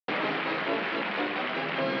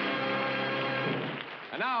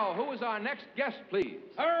And now, who is our next guest, please?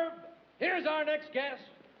 Herb, here's our next guest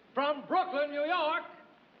from Brooklyn, New York,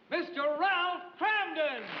 Mr. Ralph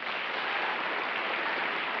Cramden.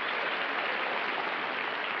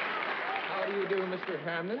 How do you do, Mr.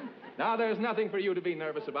 Hamden? Now, there's nothing for you to be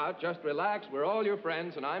nervous about. Just relax. We're all your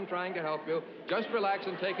friends, and I'm trying to help you. Just relax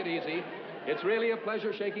and take it easy. It's really a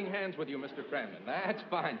pleasure shaking hands with you, Mr. Cramden. That's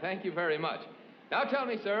fine. Thank you very much. Now, tell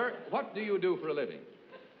me, sir, what do you do for a living?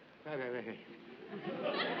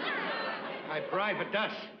 I bribe a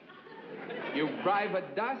dus. You bribe a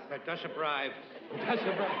dus? A dus a bribe. Dus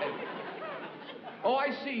a bribe. Oh,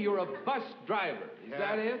 I see. You're a bus driver. Is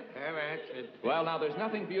that it? Yeah, that's it. Well, now, there's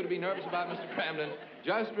nothing for you to be nervous about, Mr. Cramden.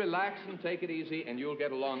 Just relax and take it easy, and you'll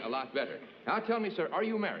get along a lot better. Now, tell me, sir, are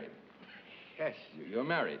you married? Yes. You're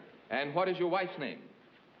married. And what is your wife's name?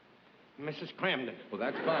 Mrs. Cramden. Well,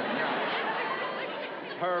 that's fine. Now,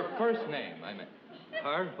 her first name, I meant.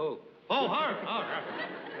 Her? Who? Oh, her. Oh, her.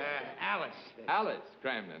 Alice. Alice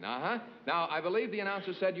Cramden, uh-huh. Now, I believe the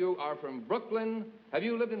announcer said you are from Brooklyn. Have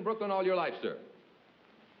you lived in Brooklyn all your life, sir?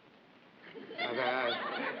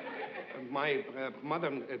 My mother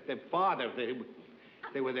and father,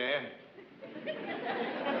 they were there.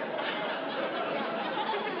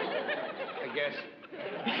 I guess.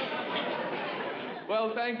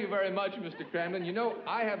 Well, thank you very much, Mr. Cramden. You know,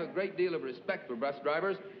 I have a great deal of respect for bus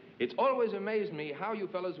drivers. It's always amazed me how you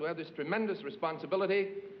fellows who have this tremendous responsibility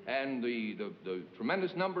and the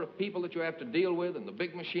tremendous number of people that you have to deal with and the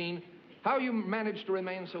big machine, how you manage to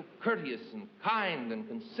remain so courteous and kind and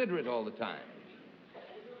considerate all the time.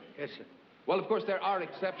 Yes, sir. Well, of course, there are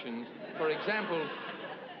exceptions. For example,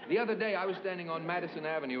 the other day I was standing on Madison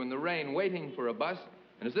Avenue in the rain waiting for a bus,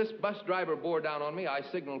 and as this bus driver bore down on me, I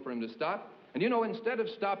signaled for him to stop. And you know, instead of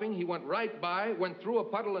stopping, he went right by, went through a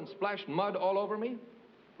puddle and splashed mud all over me.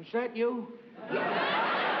 Was that you?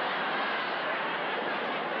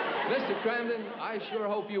 Mr. Cramden, I sure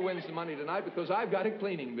hope you win some money tonight because I've got a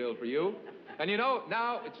cleaning bill for you. And you know,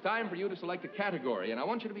 now it's time for you to select a category. And I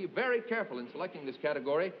want you to be very careful in selecting this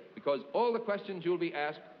category because all the questions you'll be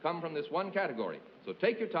asked come from this one category. So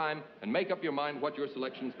take your time and make up your mind what your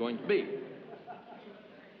selection's going to be.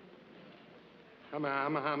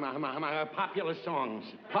 Popular songs.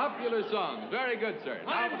 Popular songs. Very good, sir.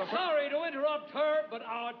 I'm sorry to interrupt her, but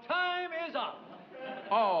our time is up.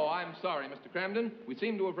 Oh, I'm sorry, Mr. Cramden. We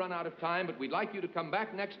seem to have run out of time, but we'd like you to come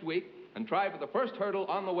back next week and try for the first hurdle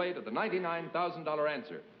on the way to the $99,000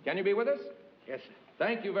 answer. Can you be with us? Yes, sir.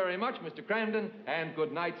 Thank you very much, Mr. Cramden, and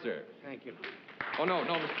good night, sir. Thank you. Oh, no,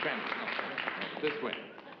 Mr. Cramden. No. This way.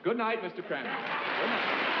 Good night, Mr. Cramden. Good night.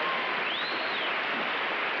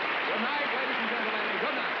 Good night, ladies and gentlemen.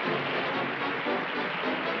 Good night.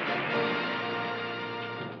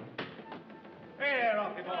 Hey there,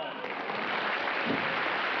 Rocky Ball.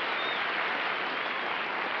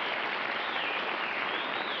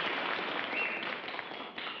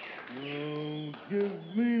 Oh, give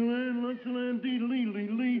me land, let's land,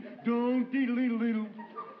 dee-lee-lee-lee, don't dee-lee-lee-lee.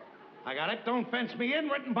 I got it. Don't Fence Me In,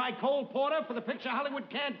 written by Cole Porter for the picture Hollywood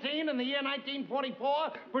Canteen in the year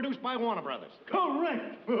 1944, produced by Warner Brothers.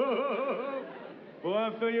 Correct. Boy, I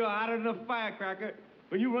feel you're hotter than a firecracker.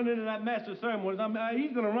 When you run into that master ceremonies,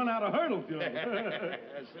 he's going to run out of hurdles, you know.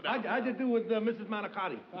 How'd you do with Mrs.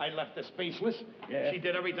 Manicotti? I left her speechless. Yeah. She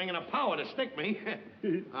did everything in her power to stick me.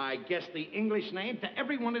 I guessed the English name to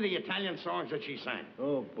every one of the Italian songs that she sang.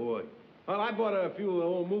 Oh, boy. Well, I bought a few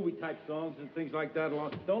old movie-type songs and things like that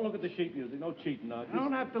along. Don't look at the sheet music. No cheating now. You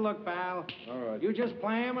don't have to look, pal. All right. You just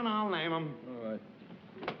play 'em and I'll name 'em. All right.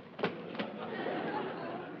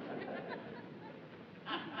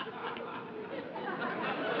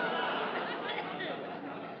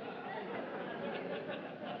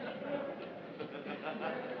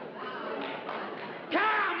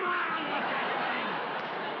 Come on!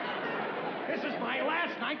 This is my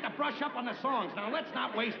last night to brush up on the songs. Now, let's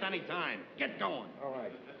not waste any time. Get going. All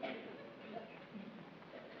right.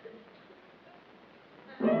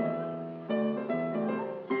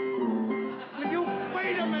 Will you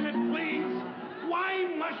wait a minute, please? Why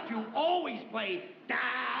must you always play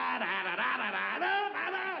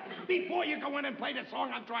da-da-da-da-da-da-da-da before you go in and play the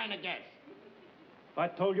song I'm trying to guess? I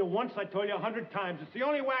told you once, I told you 100 times. It's the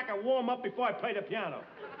only way I can warm up before I play the piano.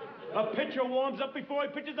 A pitcher warms up before he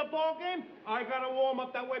pitches a ball game. I gotta warm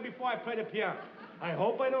up that way before I play the piano. I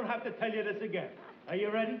hope I don't have to tell you this again. Are you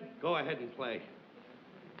ready? Go ahead and play.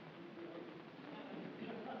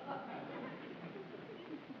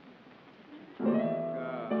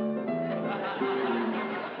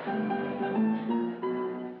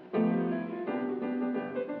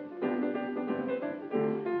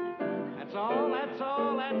 That's all.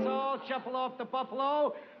 Ralph Shuffle Off to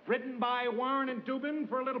Buffalo, written by Warren and Dubin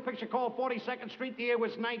for a little picture called 42nd Street. The year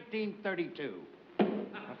was 1932.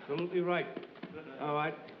 Absolutely right. All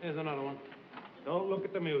right, here's another one. Don't look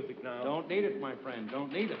at the music now. Don't need it, my friend.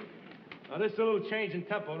 Don't need it. Now, this is a little change in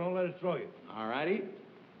tempo. Don't let it throw you. All righty.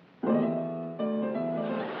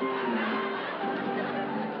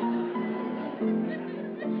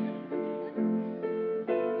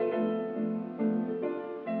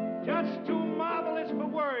 Just Too Marvelous for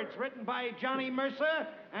Words, written by Johnny Mercer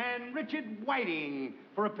and Richard Whiting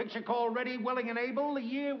for a picture called Ready, Willing, and Able. The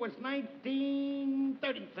year was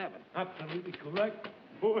 1937. Absolutely correct.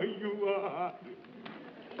 Boy, you are.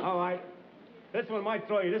 All right. This one might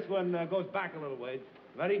throw you. This one goes back a little ways.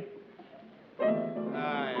 Ready?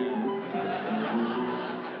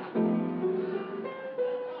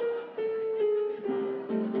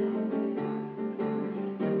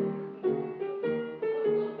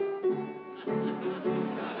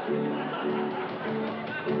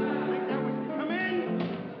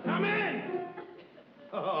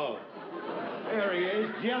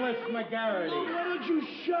 Jealous McGarity. Why don't you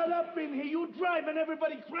shut up in here? You're driving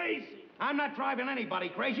everybody crazy. I'm not driving anybody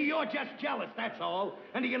crazy. You're just jealous, that's all.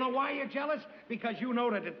 And do you know why you're jealous? Because you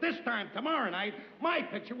know that at this time tomorrow night, my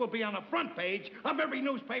picture will be on the front page of every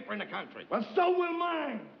newspaper in the country. Well, so will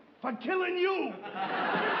mine. For killing you.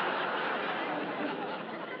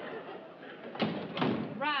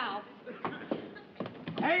 Ralph.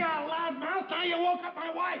 Hey, loudmouth, now you woke up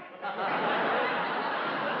my wife.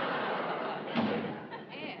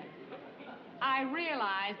 I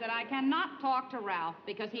realize that I cannot talk to Ralph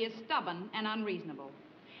because he is stubborn and unreasonable.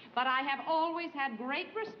 But I have always had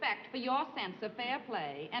great respect for your sense of fair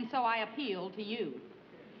play, and so I appeal to you.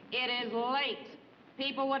 It is late.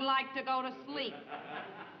 People would like to go to sleep.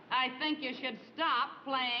 I think you should stop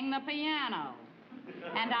playing the piano.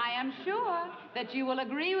 And I am sure that you will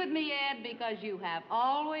agree with me, Ed, because you have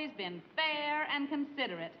always been fair and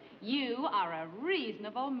considerate. You are a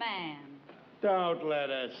reasonable man. Don't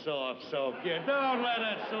let us soft-soap you. Don't let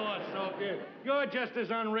us soft-soap you. You're just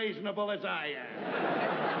as unreasonable as I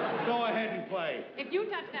am. Go ahead and play. If you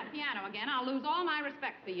touch that piano again, I'll lose all my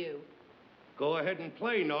respect for you. Go ahead and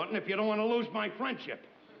play, Norton, if you don't want to lose my friendship.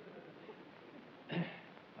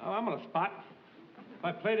 Oh, I'm on the spot. If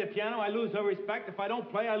I play the piano, I lose her respect. If I don't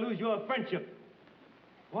play, I lose your friendship.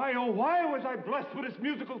 Why, oh, why was I blessed with this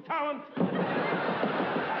musical talent?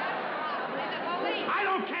 I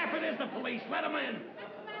don't care if it is the police. Let them in.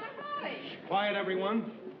 Quiet,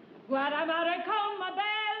 everyone. Guardamare come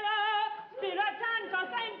bella, spiratanto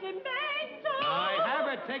sentimento. I have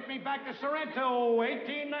it. Take me back to Sorrento,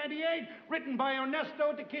 1898, written by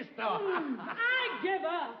Ernesto de Quisto. I give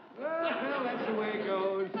up. Well, that's the way it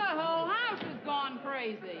goes. The whole house has gone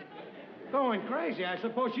crazy. Going crazy? I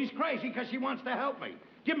suppose she's crazy because she wants to help me.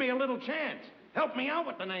 Give me a little chance. Help me out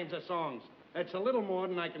with the names of songs. That's a little more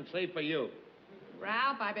than I can say for you.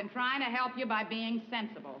 Ralph, I've been trying to help you by being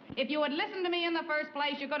sensible. If you had listened to me in the first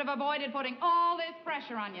place, you could have avoided putting all this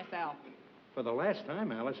pressure on yourself. For the last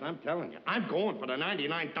time, Alice, I'm telling you, I'm going for the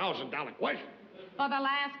 $99,000 question. For the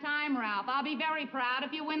last time, Ralph, I'll be very proud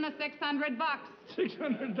if you win the $600.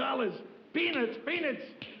 $600? Peanuts, peanuts.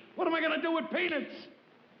 What am I going to do with peanuts?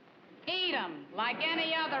 Eat 'em like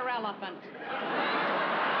any other elephant.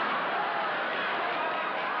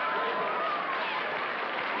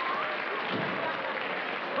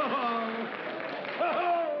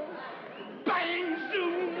 Bang,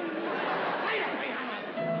 zoom!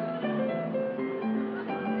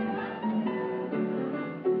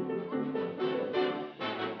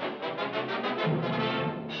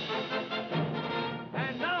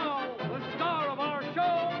 And now, the star of our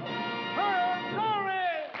show,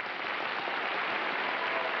 Carney.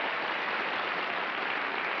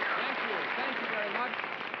 Thank you very much.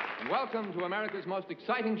 And welcome to America's most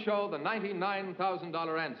exciting show, the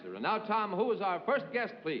 $99,000 Answer. And now, Tom, who is our first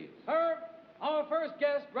guest, please? Herb, our first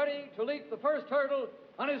guest, ready to leap the first hurdle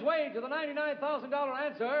on his way to the $99,000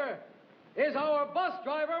 answer, is our bus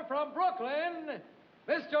driver from Brooklyn,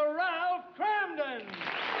 Mr. Ralph Cramden.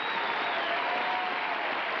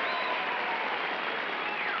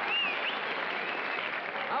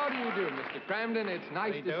 How do you do, Mr. Cramden? It's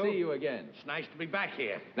nice to see you again. It's nice to be back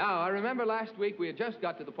here. Now, I remember last week we had just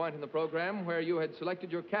got to the point in the program where you had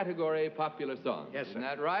selected your category popular songs. Yes, sir. Isn't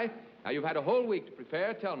that right? Now, you've had a whole week to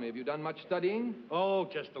prepare. Tell me, have you done much studying? Oh,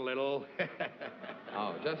 just a little.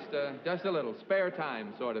 Oh, just a little spare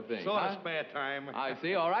time sort of thing. Sort huh? of spare time. I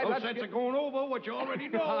see. All right. No let's sense get... of going over what you already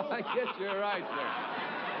know. I guess you're right, sir.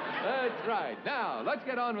 That's right. Now, let's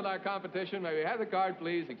get on with our competition. May we have the card,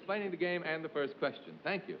 please, explaining the game and the first question.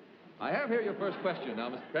 Thank you. I have here your first question. Now,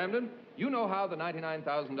 Mr. Cramden, you know how the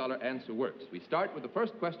 $99,000 answer works. We start with the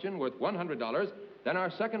first question worth $100, then our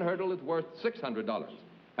second hurdle is worth $600.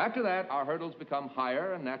 After that, our hurdles become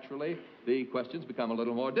higher, and naturally, the questions become a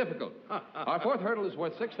little more difficult. Our fourth hurdle is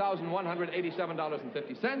worth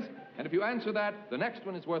 $6,187.50, and if you answer that, the next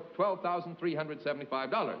one is worth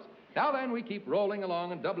 $12,375. Now then, we keep rolling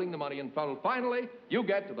along and doubling the money until finally you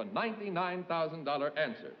get to the $99,000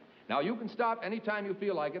 answer. Now, you can stop any time you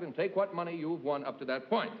feel like it and take what money you've won up to that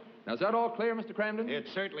point. Now, is that all clear, Mr. Cramden? It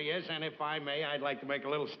certainly is, and if I may, I'd like to make a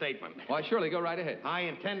little statement. Why, surely, go right ahead. I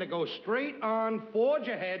intend to go straight on, forge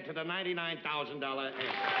ahead to the $99,000 answer.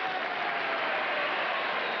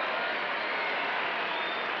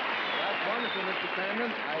 That's wonderful, Mr.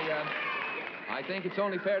 Cramden. I think it's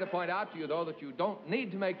only fair to point out to you, though, that you don't need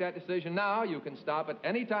to make that decision now. You can stop at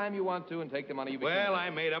any time you want to and take the money you became. Well, I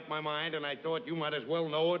made up my mind, and I thought you might as well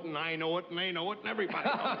know it, and I know it, and they know it, and everybody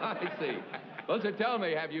knows it. I see. Well, sir, tell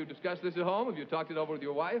me, have you discussed this at home? Have you talked it over with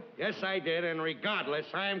your wife? Yes, I did, and regardless,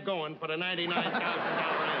 I'm going for the $99,000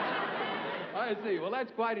 answer. I see. Well,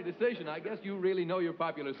 that's quite a decision. I guess you really know your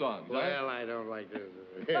popular songs, Well, I don't like this.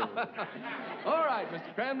 All right,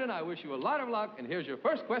 Mr. Cramden, I wish you a lot of luck, and here's your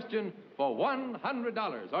first question for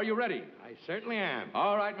 $100. Are you ready? I certainly am.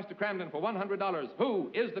 All right, Mr. Cramden, for $100,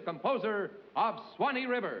 who is the composer of Swanee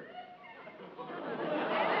River?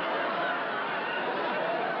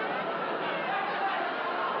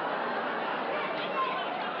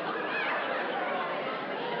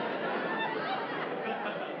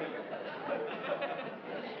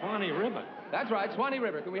 Swanee River. That's right, Swanee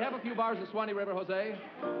River. Can we have a few bars of Swanee River, Jose?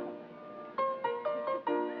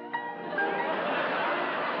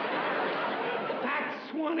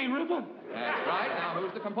 That's Swanee River. That's right. Now,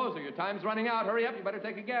 who's the composer? Your time's running out. Hurry up. You better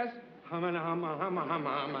take a guess.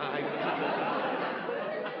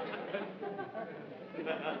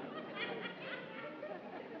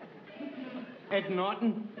 Ed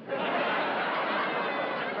Norton.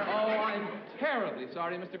 Oh, I'm terribly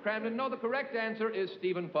sorry, Mr. Cramden. No, the correct answer is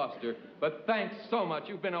Stephen Foster. But thanks so much.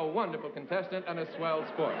 You've been a wonderful contestant and a swell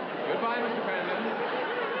sport. Goodbye, Mr. Cramden.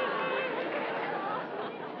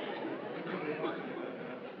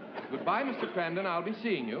 Goodbye, Mr. Cramden. I'll be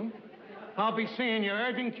seeing you. I'll be seeing you,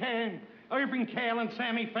 Irving Kane and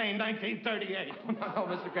Sammy Fain, 1938. Oh,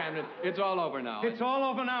 Mr. Cramden, it's all over now. It's all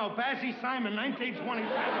over now. Basie Simon, 1927.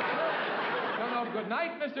 No, good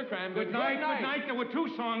night, Mr. Cramden. Good night. There were two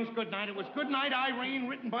songs, Good Night. It was Good Night, Irene,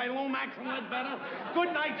 written by Lomax and Ledbetter.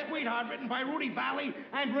 Good Night, Sweetheart, written by Rudy Valley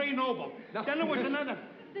and Ray Noble. No. Then there was another.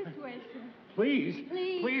 This way, sir. Please.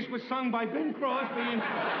 Please. Please was sung by Bing Crosby and the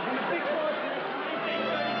Big Boys.